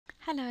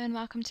Hello and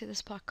welcome to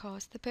this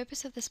podcast. The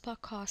purpose of this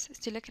podcast is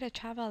to look at a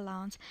travel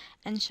allowance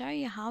and show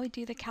you how we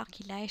do the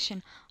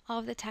calculation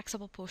of the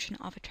taxable portion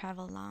of a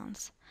travel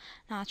allowance.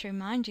 Now, to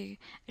remind you,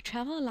 a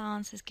travel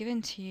allowance is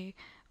given to you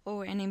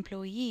or an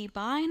employee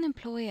by an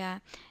employer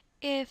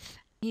if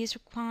he is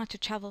required to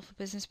travel for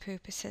business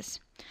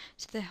purposes.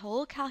 So the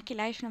whole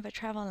calculation of a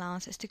travel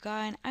allowance is to go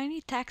and only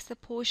tax the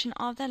portion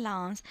of the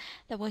allowance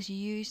that was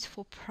used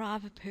for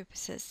private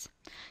purposes.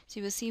 So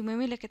you will see when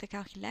we look at the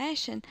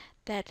calculation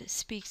that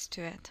speaks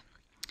to it.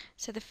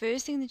 So the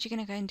first thing that you're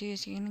going to go and do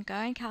is you're going to go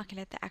and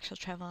calculate the actual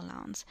travel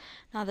allowance.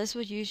 Now this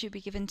would usually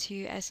be given to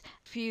you as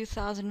a few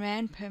thousand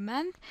rand per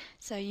month.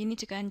 So you need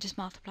to go and just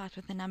multiply it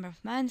with the number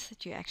of months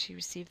that you actually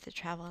received the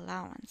travel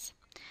allowance.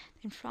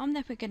 And from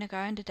that we're going to go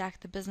and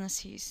deduct the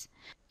business use.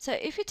 So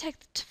if we take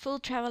the full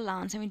travel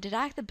allowance and we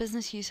deduct the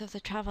business use of the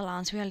travel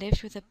allowance, we are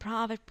left with the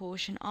private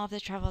portion of the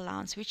travel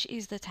allowance, which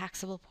is the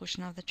taxable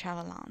portion of the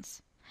travel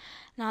allowance.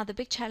 Now the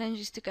big challenge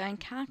is to go and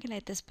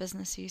calculate this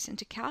business use, and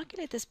to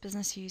calculate this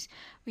business use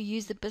we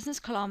use the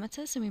business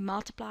kilometers and we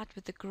multiply it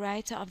with the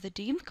greater of the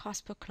deemed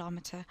cost per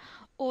kilometer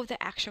or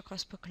the actual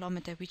cost per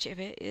kilometer,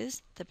 whichever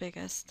is the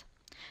biggest.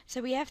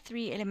 So we have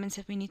three elements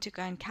that we need to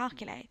go and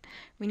calculate.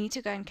 We need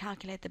to go and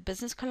calculate the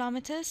business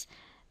kilometers,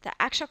 the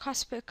actual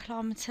cost per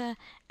kilometer,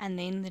 and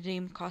then the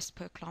deemed cost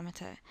per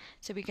kilometer.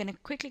 So we're going to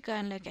quickly go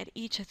and look at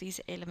each of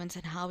these elements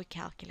and how we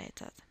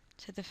calculate it.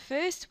 So the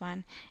first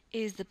one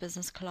is the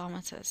business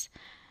kilometers.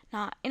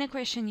 Now, in a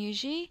question,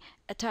 usually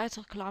a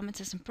total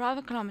kilometers and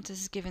private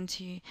kilometers is given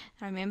to you.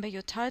 Now, remember,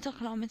 your total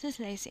kilometers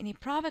less any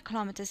private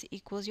kilometers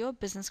equals your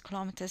business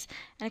kilometers,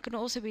 and it can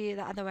also be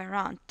the other way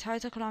around.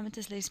 Total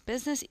kilometers less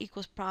business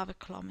equals private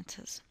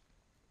kilometers.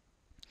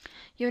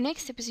 Your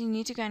next step is you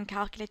need to go and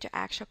calculate your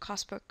actual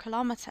cost per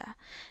kilometer.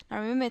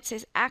 Now remember, it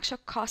says actual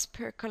cost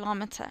per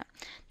kilometer.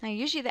 Now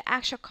usually the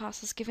actual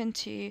cost is given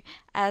to you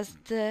as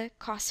the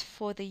cost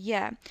for the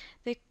year.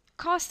 The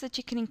cost that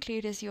you can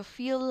include is your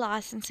fuel,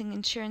 licensing,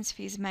 insurance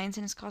fees,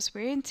 maintenance costs,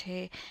 wear and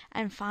tear,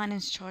 and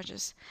finance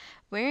charges.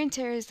 Wear and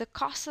tear is the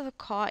cost of the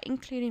car,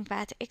 including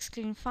VAT,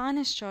 excluding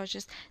finance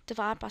charges,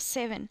 divided by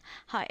 7.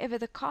 However,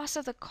 the cost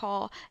of the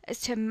car is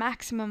to a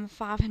maximum of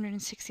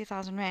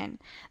 560,000 Rand.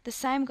 The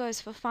same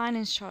goes for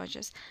finance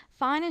charges.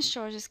 Finance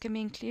charges can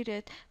be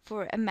included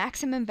for a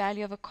maximum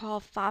value of a car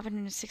of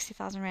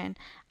 560,000 Rand.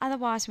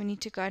 Otherwise, we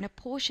need to go and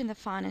apportion the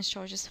finance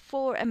charges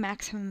for a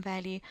maximum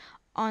value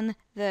on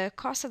the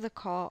cost of the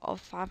car of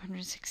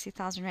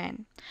 560,000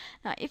 Rand.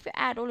 Now, if we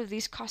add all of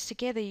these costs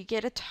together, you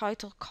get a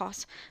total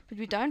cost, but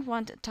we don't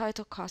want a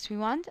total cost. We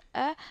want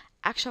a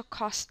actual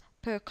cost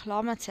per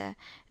kilometer.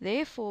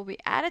 Therefore, we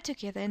add it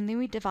together and then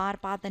we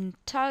divide by the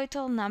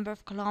total number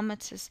of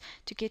kilometers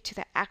to get to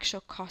the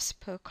actual cost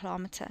per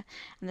kilometer.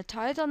 And the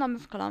total number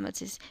of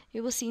kilometers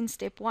you will see in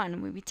step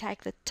 1, where we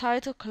take the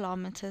total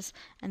kilometers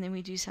and then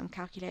we do some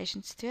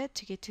calculations to it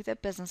to get to the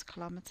business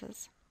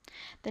kilometers.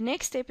 The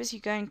next step is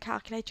you go and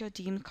calculate your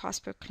deemed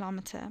cost per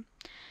kilometer.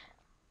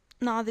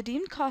 Now the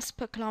deemed cost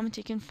per kilometer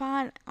you can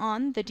find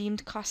on the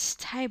deemed costs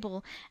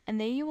table,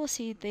 and there you will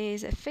see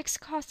there's a fixed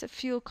cost, a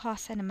fuel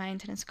cost, and a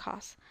maintenance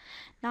cost.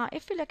 Now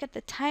if we look at the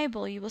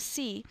table, you will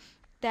see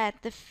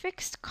that the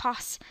fixed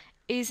cost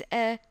is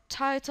a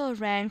total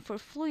rand for a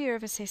full year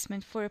of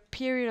assessment for a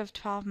period of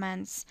 12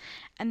 months,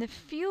 and the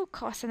fuel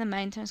cost and the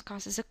maintenance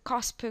cost is a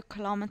cost per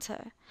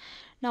kilometer.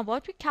 Now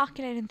what we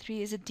calculate in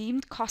 3 is a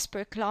deemed cost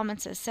per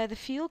kilometer, so the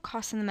fuel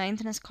cost and the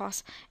maintenance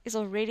cost is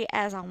already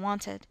as I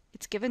wanted.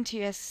 It's given to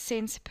you as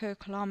cents per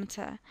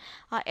kilometer.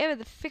 However,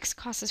 the fixed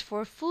cost is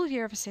for a full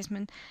year of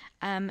assessment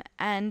and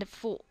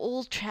for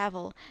all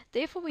travel.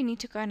 Therefore, we need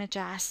to go and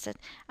adjust it.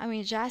 And we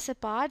adjust it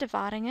by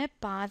dividing it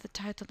by the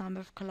total number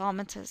of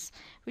kilometers,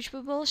 which we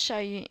will show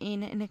you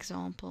in an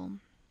example.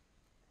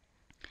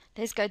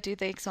 Let's go do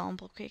the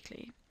example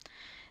quickly.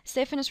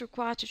 Stefan is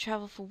required to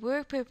travel for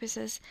work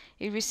purposes.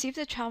 He received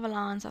a travel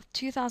allowance of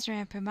 2,000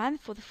 Rand per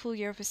month for the full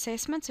year of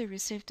assessment, so he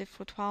received it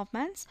for 12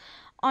 months,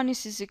 on his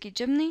Suzuki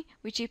Jimny,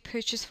 which he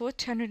purchased for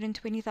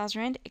 220,000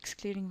 Rand,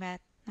 excluding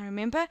VAT. Now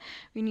remember,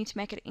 we need to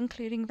make it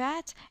including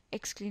VAT,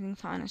 excluding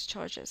finance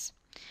charges.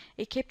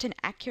 He kept an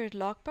accurate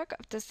logbook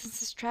of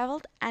distances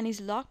travelled, and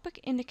his logbook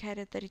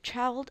indicated that he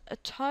travelled a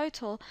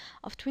total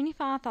of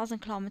 25,000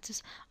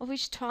 kilometers, of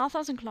which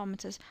 12,000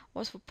 kilometers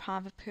was for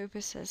private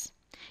purposes.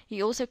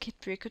 He also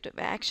kept record of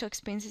actual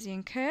expenses he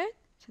incurred,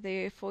 so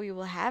therefore you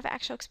will have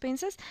actual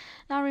expenses.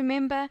 Now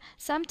remember,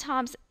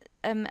 sometimes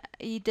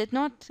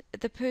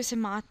the person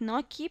might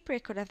not keep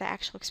record of the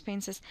actual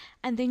expenses,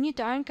 and then you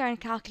don't go and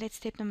calculate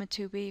step number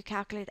 2 where you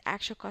calculate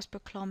actual cost per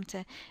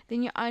kilometer.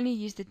 Then you only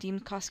use the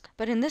deemed cost.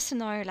 But in this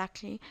scenario,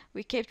 luckily,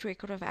 we kept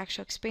record of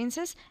actual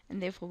expenses,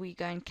 and therefore we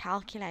go and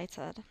calculate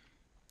it.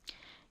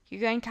 You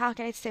go and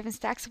calculate Stefan's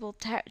taxable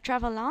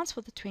travel allowance for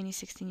the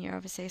 2016 year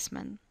of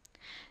assessment.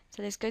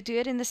 So let's go do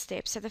it in the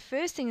steps. So the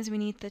first thing is we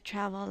need the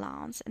travel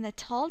allowance, and they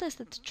told us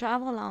that the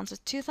travel allowance is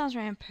 2,000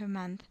 Rand per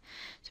month.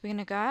 So we're going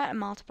to go and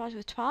multiply it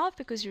with 12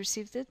 because you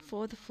received it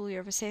for the full year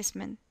of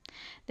assessment.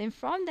 Then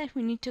from that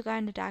we need to go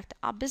and deduct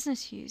our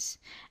business use,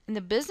 and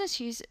the business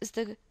use is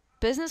the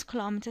business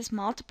kilometers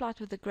multiplied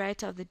with the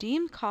greater of the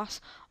deemed cost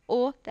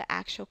or the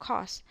actual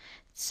cost.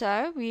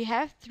 So we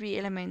have three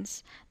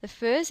elements. The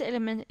first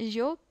element is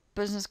your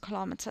business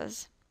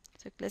kilometers.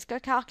 So let's go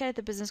calculate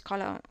the business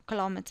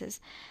kilometers.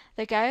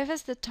 They gave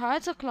us the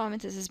total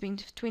kilometers as being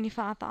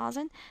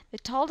 25,000. They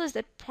told us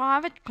that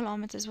private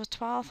kilometers was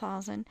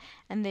 12,000,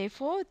 and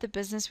therefore the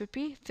business would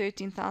be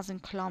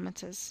 13,000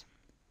 kilometers.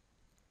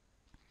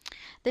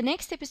 The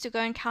next step is to go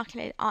and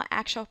calculate our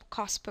actual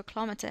cost per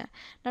kilometer.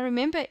 Now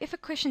remember, if a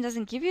question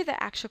doesn't give you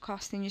the actual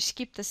cost, then you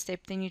skip this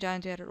step, then you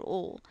don't do it at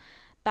all.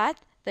 But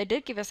they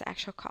did give us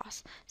actual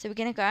cost. So we're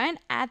going to go and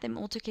add them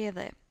all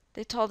together.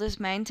 They told us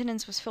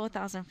maintenance was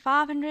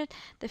 4,500,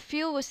 the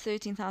fuel was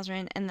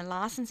 13,000, and the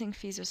licensing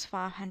fees was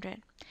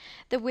 500.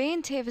 The wear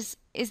and tear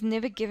is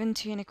never given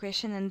to you in a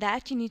question, and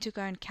that you need to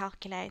go and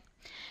calculate.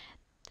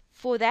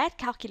 For that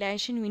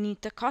calculation, we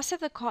need the cost of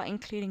the car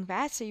including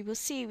VAT. So you will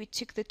see we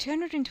took the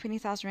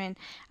 220,000 Rand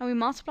and we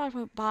multiplied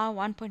it by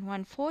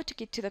 1.14 to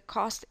get to the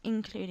cost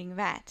including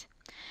VAT.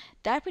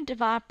 That would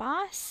divide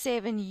by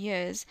 7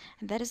 years,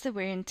 and that is the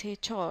wear and tear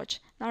charge.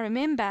 Now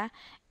remember,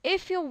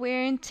 if your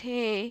wear and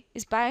tear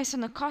is based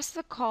on the cost of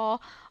the car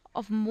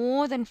of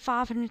more than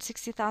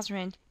 560,000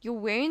 Rand, your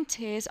wear and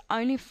tear is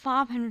only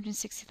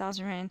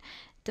 560,000 Rand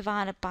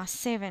divided by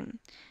 7.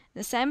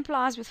 The same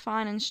applies with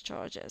finance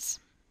charges.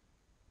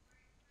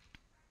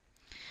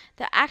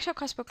 The actual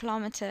cost per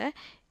kilometer,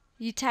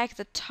 you take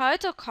the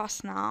total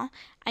cost now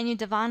and you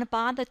divide it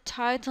by the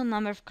total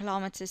number of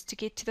kilometers to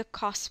get to the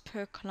cost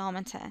per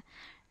kilometer.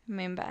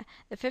 Remember,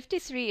 the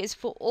 53 is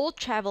for all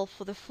travel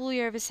for the full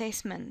year of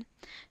assessment.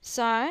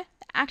 So,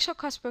 the actual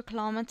cost per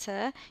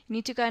kilometer, you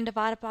need to go and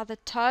divide it by the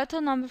total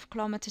number of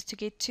kilometers to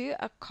get to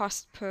a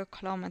cost per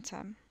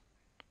kilometer.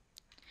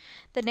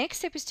 The next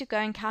step is to go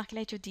and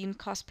calculate your deemed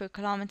cost per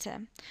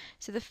kilometer.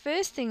 So the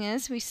first thing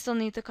is we still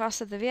need the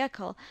cost of the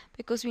vehicle,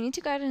 because we need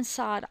to go and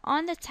decide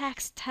on the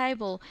tax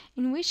table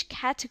in which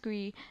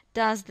category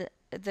does the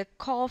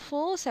car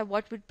fall, so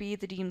what would be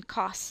the deemed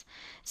cost.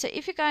 So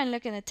if you go and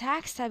look in the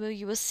tax table,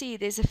 you will see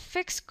there's a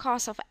fixed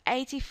cost of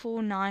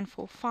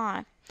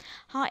 84,945.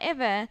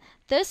 However,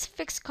 this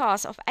fixed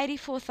cost of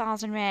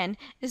 84,000 Rand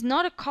is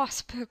not a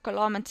cost per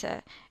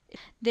kilometer.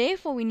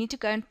 Therefore, we need to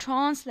go and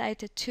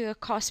translate it to a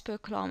cost per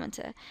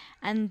kilometer,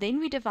 and then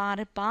we divide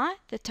it by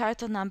the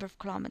total number of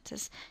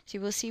kilometers. So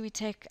you will see we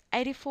take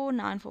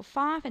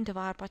 84,945 and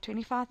divide by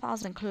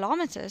 25,000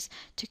 kilometers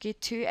to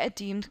get to a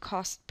deemed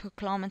cost per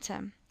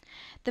kilometer.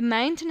 The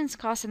maintenance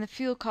cost and the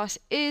fuel cost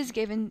is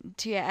given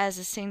to you as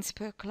a cents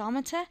per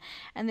kilometer,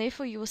 and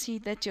therefore you will see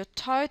that your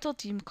total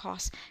deemed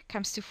cost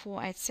comes to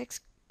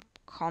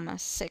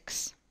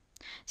 486,6.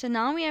 So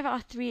now we have our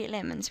three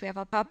elements. We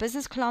have our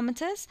business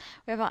kilometers,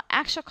 we have our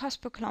actual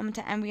cost per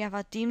kilometer, and we have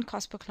our deemed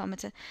cost per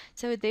kilometer.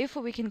 So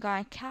therefore we can go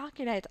and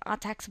calculate our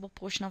taxable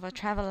portion of our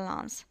travel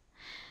allowance.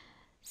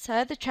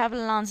 So the travel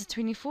allowance is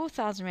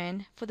 24,000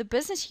 Rand. For the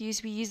business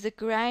use, we use the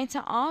greater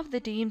of the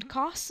deemed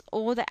cost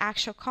or the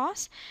actual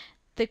cost.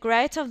 The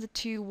greater of the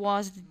two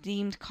was the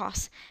deemed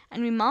cost,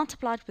 and we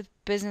multiplied with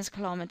business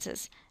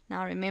kilometers.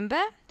 Now remember,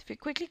 if we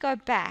quickly go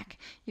back,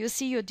 you'll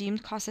see your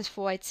deemed cost is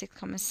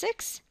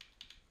 486,6.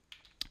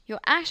 Your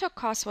actual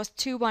cost was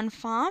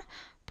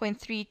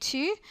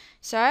 215.32,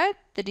 so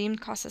the deemed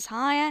cost is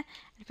higher.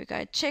 If we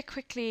go check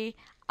quickly,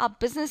 our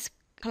business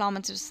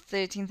kilometers was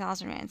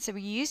 13,000 Rand. So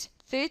we use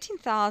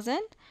 13,000,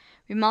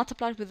 we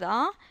multiplied with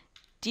our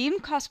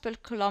deemed cost per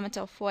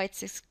kilometer of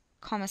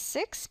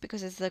 486,6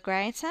 because it's the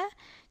greater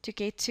to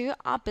get to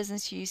our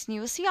business use. And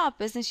you will see our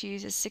business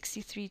use is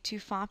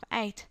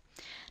 63,258.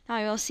 Now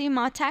you'll see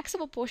my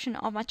taxable portion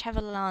of my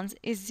travel allowance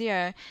is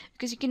 0,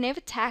 because you can never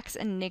tax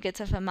a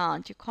negative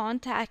amount. You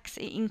can't tax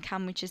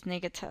income which is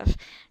negative.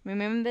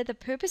 Remember, the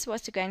purpose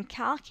was to go and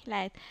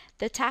calculate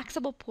the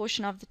taxable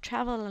portion of the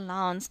travel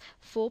allowance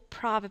for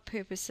private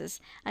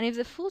purposes. And if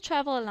the full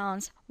travel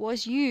allowance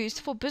was used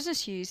for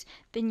business use,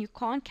 then you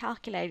can't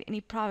calculate any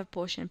private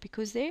portion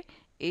because there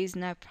is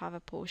no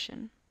private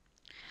portion.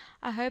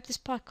 I hope this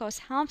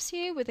podcast helps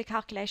you with the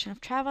calculation of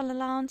travel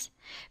allowance.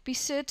 Be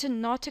certain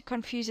not to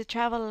confuse a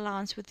travel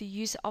allowance with the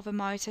use of a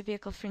motor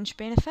vehicle fringe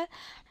benefit.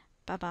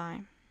 Bye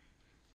bye.